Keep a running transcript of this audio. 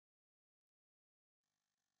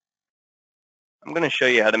I'm going to show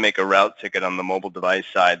you how to make a route ticket on the mobile device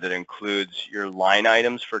side that includes your line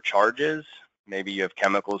items for charges. Maybe you have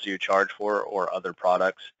chemicals you charge for or other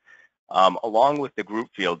products, along with the group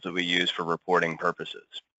fields that we use for reporting purposes.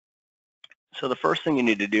 So the first thing you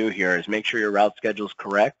need to do here is make sure your route schedule is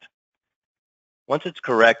correct. Once it's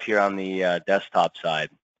correct here on the desktop side,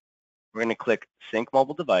 we're going to click Sync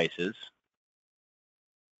Mobile Devices.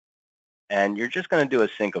 And you're just going to do a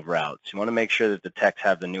sync of routes. You want to make sure that the techs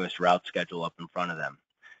have the newest route schedule up in front of them.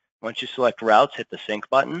 Once you select routes, hit the sync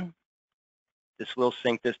button. This will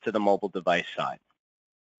sync this to the mobile device side.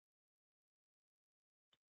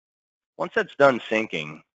 Once that's done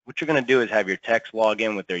syncing, what you're going to do is have your techs log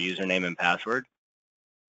in with their username and password.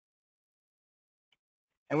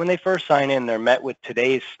 And when they first sign in, they're met with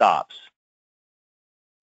today's stops.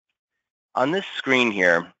 On this screen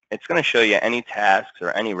here, it's going to show you any tasks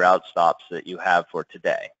or any route stops that you have for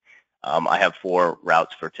today. I have 4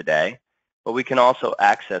 routes for today, but we can also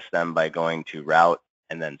access them by going to Route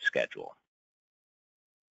and then Schedule.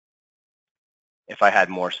 If I had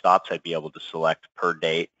more stops, I'd be able to select per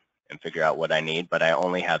date and figure out what I need, but I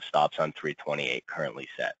only have stops on 3/28 currently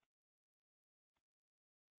set.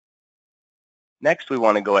 Next, we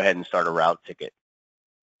want to go ahead and start a route ticket.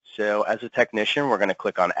 So as a technician, we're going to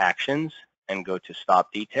click on Actions and go to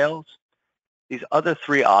Stop Details. These other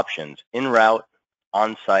 3 options, In Route,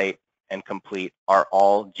 On-Site, and Complete, are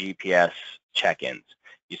all GPS check-ins.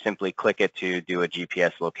 You simply click it to do a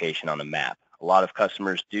GPS location on a map. A lot of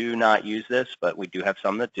customers do not use this, but we do have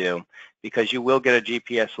some that do, because you will get a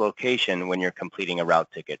GPS location when you're completing a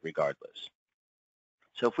route ticket regardless.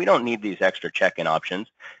 So if we don't need these extra check-in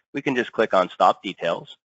options, we can just click on Stop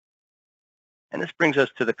Details. And this brings us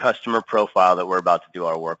to the customer profile that we're about to do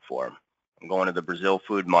our work for. I'm going to the Brazil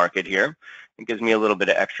food market here. It gives me a little bit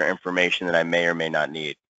of extra information that I may or may not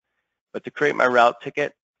need. But to create my route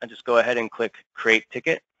ticket, I just go ahead and click Create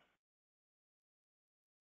Ticket.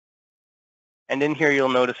 And in here, you'll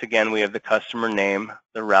notice again, we have the customer name,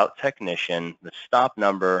 the route technician, the stop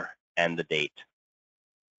number, and the date.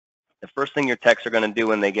 The first thing your techs are going to do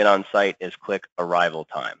when they get on site is click Arrival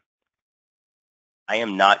Time. I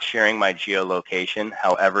am not sharing my geolocation.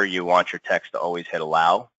 However, you want your techs to always hit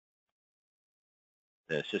Allow.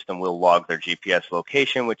 The system will log their GPS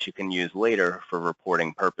location, which you can use later for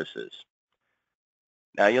reporting purposes.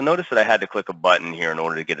 Now, you'll notice that I had to click a button here in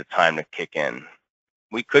order to get a time to kick in.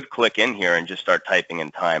 We could click in here and just start typing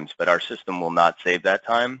in times, but our system will not save that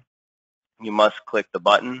time. You must click the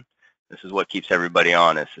button. This is what keeps everybody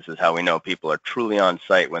honest. This is how we know people are truly on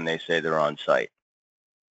site when they say they're on site.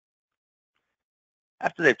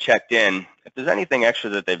 After they've checked in, if there's anything extra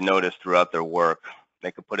that they've noticed throughout their work,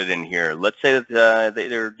 they could put it in here. Let's say that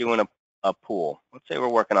they're doing a pool. Let's say we're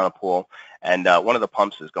working on a pool and one of the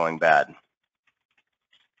pumps is going bad.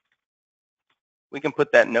 We can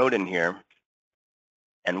put that note in here,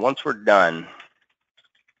 and once we're done,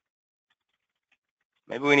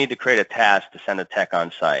 maybe we need to create a task to send a tech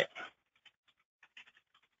on site.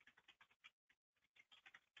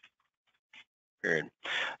 Period.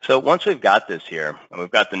 So once we've got this here, and we've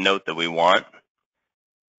got the note that we want,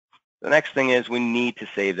 the next thing is we need to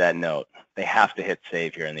save that note. They have to hit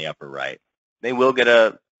save here in the upper right. They will get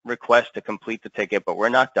a request to complete the ticket, but we're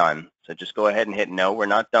not done. So just go ahead and hit no, we're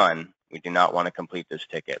not done. We do not want to complete this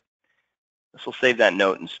ticket. This will save that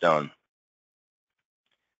note in stone.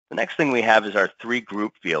 The next thing we have is our 3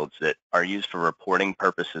 group fields that are used for reporting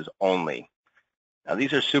purposes only. Now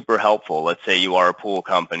these are super helpful. Let's say you are a pool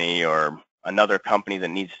company or another company that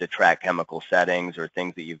needs to track chemical settings or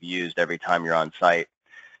things that you've used every time you're on site.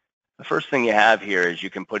 The first thing you have here is you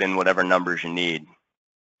can put in whatever numbers you need.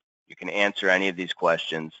 You can answer any of these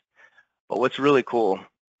questions. But what's really cool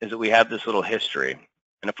is that we have this little history.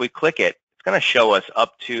 And if we click it, it's going to show us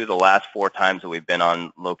up to the last 4 times that we've been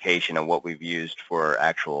on location and what we've used for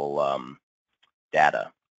actual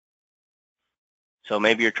data. So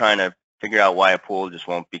maybe you're trying to figure out why a pool just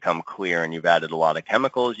won't become clear and you've added a lot of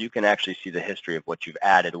chemicals. You can actually see the history of what you've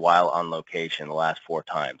added while on location the last 4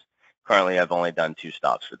 times. Currently, I've only done 2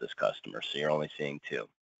 stops for this customer, so you're only seeing 2.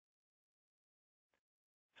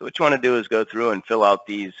 So what you want to do is go through and fill out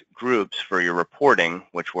these groups for your reporting,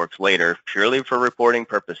 which works later purely for reporting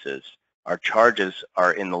purposes. Our charges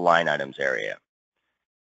are in the line items area.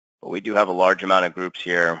 But we do have a large amount of groups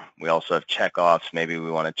here. We also have checkoffs. Maybe we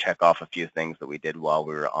want to check off a few things that we did while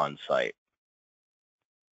we were on site.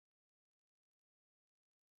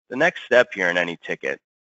 The next step here in any ticket,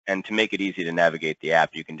 and to make it easy to navigate the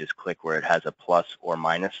app, you can just click where it has a plus or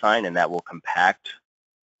minus sign, and that will compact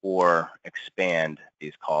or expand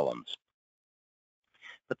these columns.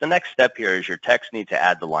 But the next step here is your techs need to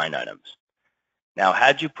add the line items. Now,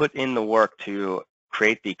 had you put in the work to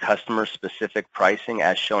create the customer-specific pricing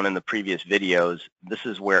as shown in the previous videos, this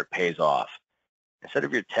is where it pays off. Instead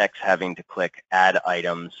of your text having to click Add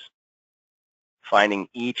Items, finding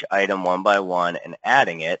each item one by one and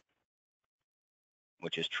adding it,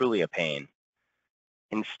 which is truly a pain,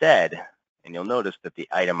 instead, and you'll notice that the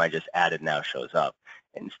item I just added now shows up,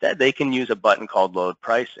 instead they can use a button called Load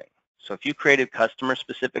Pricing. So if you created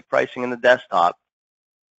customer-specific pricing in the desktop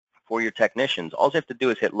for your technicians, all you have to do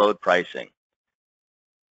is hit Load Pricing.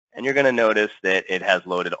 And you're going to notice that it has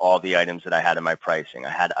loaded all the items that I had in my pricing. I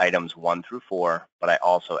had items 1 through 4, but I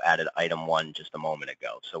also added item 1 just a moment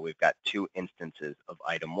ago. So we've got 2 instances of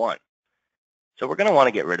item 1. So we're going to want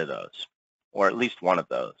to get rid of those, or at least one of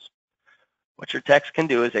those. What your techs can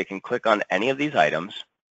do is they can click on any of these items,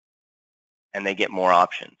 and they get more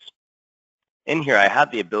options. In here, I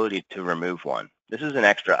have the ability to remove one. This is an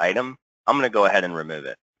extra item. I'm going to go ahead and remove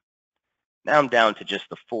it. Now I'm down to just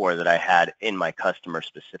the 4 that I had in my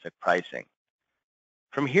customer-specific pricing.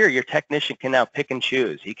 From here, your technician can now pick and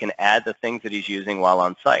choose. He can add the things that he's using while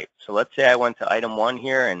on site. So let's say I went to item 1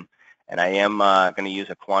 here, and I am going to use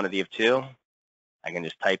a quantity of 2. I can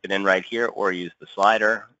just type it in right here or use the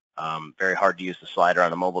slider. Very hard to use the slider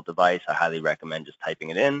on a mobile device. I highly recommend just typing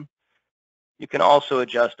it in. You can also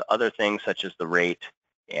adjust other things such as the rate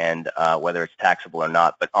and whether it's taxable or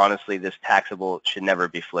not. But honestly, this taxable should never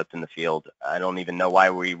be flipped in the field. I don't even know why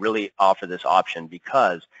we really offer this option,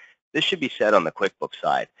 because this should be set on the QuickBooks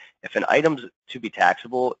side. If an item's to be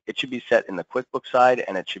taxable, it should be set in the QuickBooks side,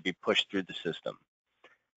 and it should be pushed through the system.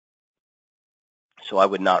 So I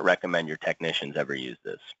would not recommend your technicians ever use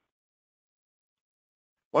this.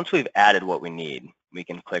 Once we've added what we need, we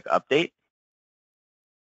can click Update.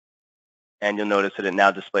 And you'll notice that it now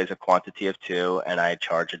displays a quantity of 2, and I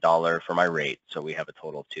charge $1 for my rate, so we have a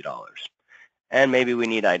total of $2. And maybe we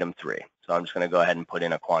need item 3. So I'm just going to go ahead and put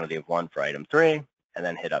in a quantity of 1 for item 3, and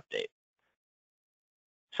then hit Update.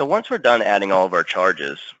 So once we're done adding all of our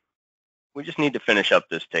charges, we just need to finish up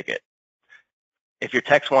this ticket. If your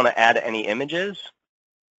techs want to add any images,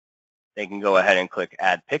 they can go ahead and click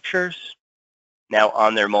Add Pictures. Now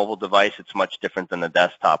on their mobile device, it's much different than the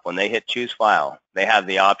desktop. When they hit Choose File, they have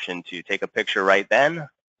the option to take a picture right then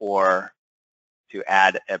or to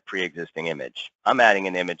add a pre-existing image. I'm adding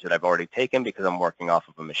an image that I've already taken because I'm working off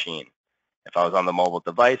of a machine. If I was on the mobile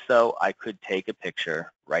device, though, I could take a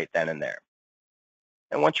picture right then and there.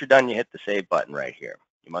 And once you're done, you hit the Save button right here.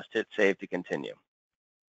 You must hit Save to continue.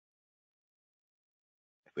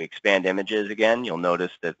 If we expand images again, you'll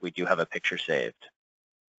notice that we do have a picture saved.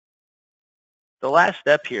 The last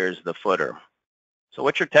step here is the footer. So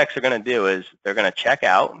what your techs are going to do is they're going to check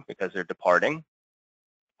out because they're departing.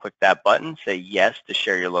 Click that button, say yes to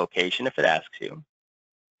share your location if it asks you.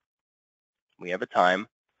 We have a time.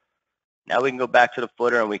 Now we can go back to the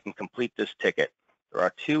footer and we can complete this ticket. There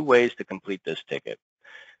are 2 ways to complete this ticket.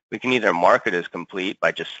 We can either mark it as complete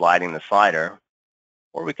by just sliding the slider,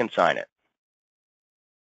 or we can sign it.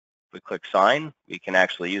 If we click sign, we can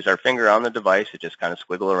actually use our finger on the device to just kind of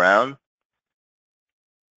squiggle around.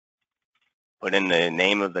 Put in the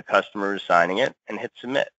name of the customer who's signing it, and hit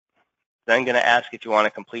submit. Then going to ask if you want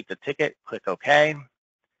to complete the ticket. Click OK.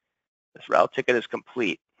 This route ticket is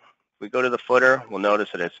complete. If we go to the footer, we'll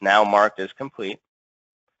notice that it's now marked as complete.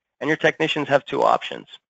 And your technicians have 2 options.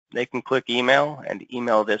 They can click email and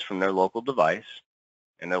email this from their local device,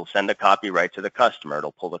 and it'll send a copy right to the customer.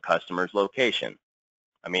 It'll pull the customer's location.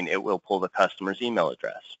 It will pull the customer's email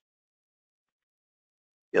address.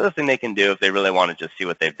 The other thing they can do if they really want to just see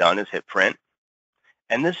what they've done is hit print.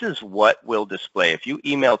 And this is what will display. If you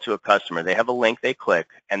email to a customer, they have a link they click,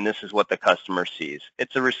 and this is what the customer sees.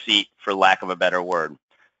 It's a receipt, for lack of a better word.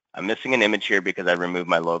 I'm missing an image here because I removed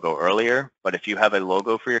my logo earlier, but if you have a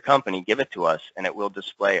logo for your company, give it to us, and it will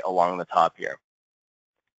display along the top here.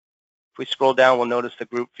 If we scroll down, we'll notice the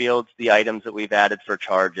group fields, the items that we've added for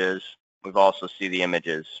charges. We've also see the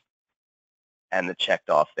images and the checked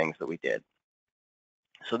off things that we did.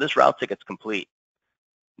 So this route ticket's complete.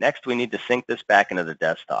 Next, we need to sync this back into the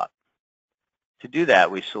desktop. To do that,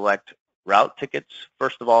 we select Route Tickets.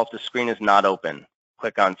 First of all, if the screen is not open,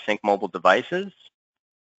 click on Sync Mobile Devices.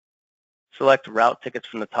 Select Route Tickets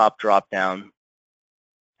from the top drop-down,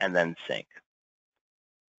 and then Sync.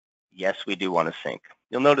 Yes, we do want to sync.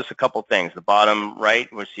 You'll notice a couple things. The bottom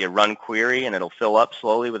right, we'll see a Run Query, and it'll fill up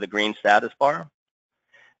slowly with a green status bar.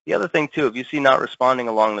 The other thing, too, if you see not responding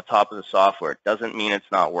along the top of the software, it doesn't mean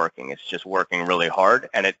it's not working. It's just working really hard,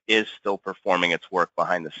 and it is still performing its work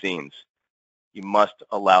behind the scenes. You must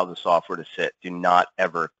allow the software to sit. Do not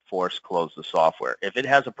ever force close the software. If it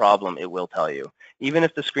has a problem, it will tell you. Even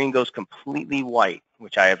if the screen goes completely white,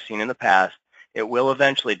 which I have seen in the past, It will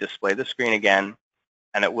eventually display the screen again,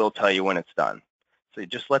 and it will tell you when it's done. So you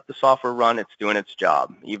just let the software run. It's doing its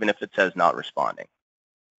job, even if it says not responding.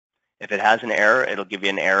 If it has an error, it'll give you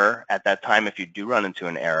an error. At that time, if you do run into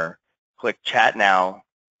an error, click Chat Now,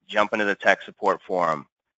 jump into the tech support forum,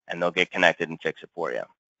 and they'll get connected and fix it for you.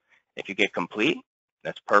 If you get complete,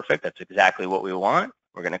 that's perfect. That's exactly what we want.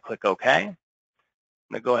 We're going to click OK. I'm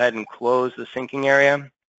going to go ahead and close the syncing area.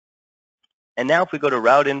 And now if we go to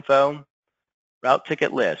Route Info, Route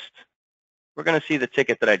Ticket List, we're going to see the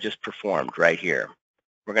ticket that I just performed right here.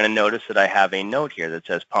 We're going to notice that I have a note here that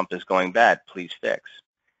says pump is going bad, please fix.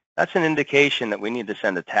 That's an indication that we need to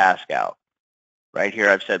send a task out. Right here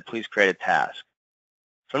I've said please create a task.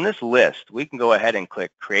 From this list, we can go ahead and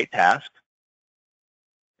click Create Task.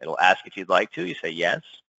 It'll ask if you'd like to. You say yes.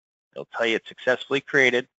 It'll tell you it's successfully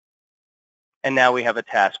created. And now we have a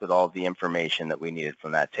task with all of the information that we needed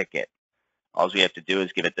from that ticket. All we have to do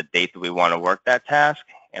is give it the date that we want to work that task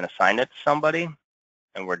and assign it to somebody,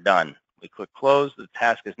 and we're done. We click Close. The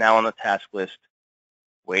task is now on the task list,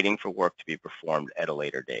 waiting for work to be performed at a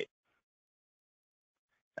later date.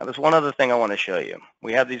 Now, there's one other thing I want to show you.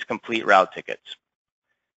 We have these complete route tickets.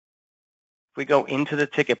 If we go into the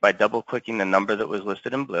ticket by double-clicking the number that was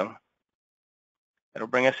listed in blue, it'll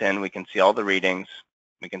bring us in. We can see all the readings.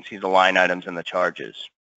 We can see the line items and the charges.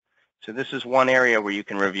 So this is one area where you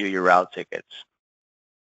can review your route tickets.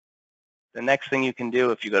 The next thing you can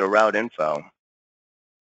do if you go to Route Info,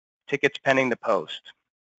 Tickets Pending to Post.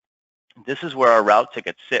 This is where our route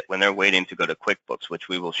tickets sit when they're waiting to go to QuickBooks, which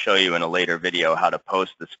we will show you in a later video how to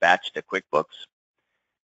post this batch to QuickBooks.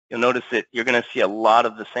 You'll notice that you're going to see a lot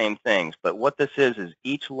of the same things, but what this is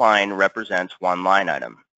each line represents one line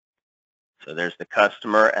item. So there's the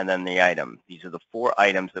customer and then the item. These are the 4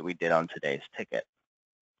 items that we did on today's ticket.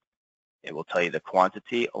 It will tell you the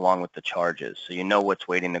quantity along with the charges, so you know what's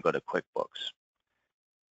waiting to go to QuickBooks.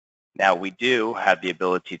 Now, we do have the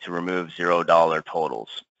ability to remove $0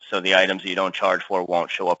 totals. So the items that you don't charge for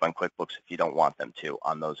won't show up on QuickBooks if you don't want them to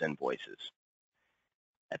on those invoices.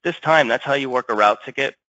 At this time, that's how you work a route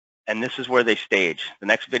ticket, and this is where they stage. The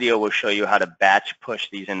next video will show you how to batch push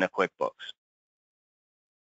these into QuickBooks.